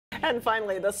And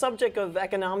finally, the subject of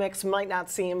economics might not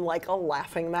seem like a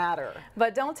laughing matter.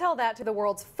 But don't tell that to the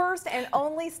world's first and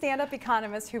only stand-up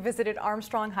economist who visited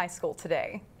Armstrong High School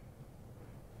today.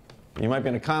 You might be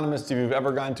an economist if you've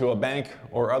ever gone to a bank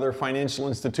or other financial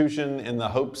institution in the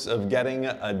hopes of getting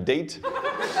a date.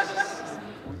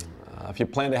 If you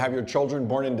plan to have your children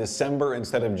born in December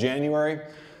instead of January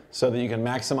so that you can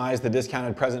maximize the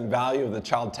discounted present value of the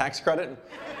child tax credit.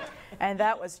 And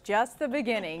that was just the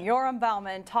beginning. Yoram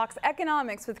Bauman talks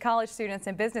economics with college students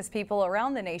and business people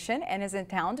around the nation and is in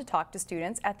town to talk to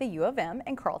students at the U of M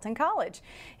and Carleton College.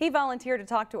 He volunteered to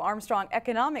talk to Armstrong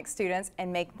economics students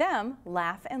and make them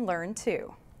laugh and learn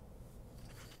too.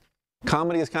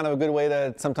 Comedy is kind of a good way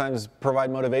to sometimes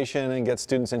provide motivation and get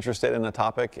students interested in a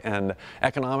topic, and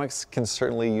economics can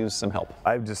certainly use some help.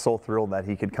 I'm just so thrilled that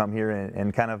he could come here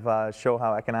and kind of show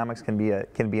how economics can be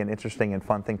an interesting and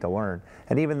fun thing to learn.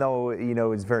 And even though, you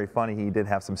know, it's very funny, he did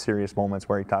have some serious moments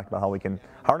where he talked about how we can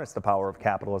harness the power of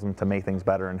capitalism to make things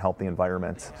better and help the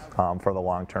environment for the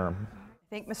long term.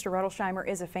 I think Mr. Redelsheimer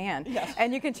is a fan. Yes.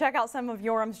 And you can check out some of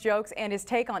Yoram's jokes and his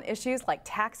take on issues like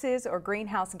taxes or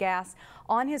greenhouse gas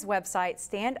on his website,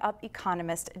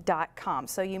 standupeconomist.com.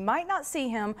 So you might not see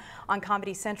him on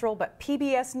Comedy Central, but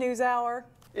PBS NewsHour,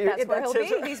 that's where he'll be.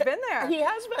 He's been there. He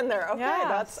has been there. Okay, yeah,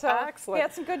 that's excellent. He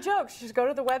had some good jokes. Just go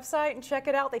to the website and check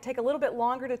it out. They take a little bit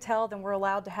longer to tell than we're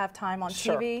allowed to have time on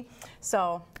TV.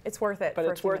 So it's worth it. But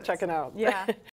it's worth checking out. Yeah.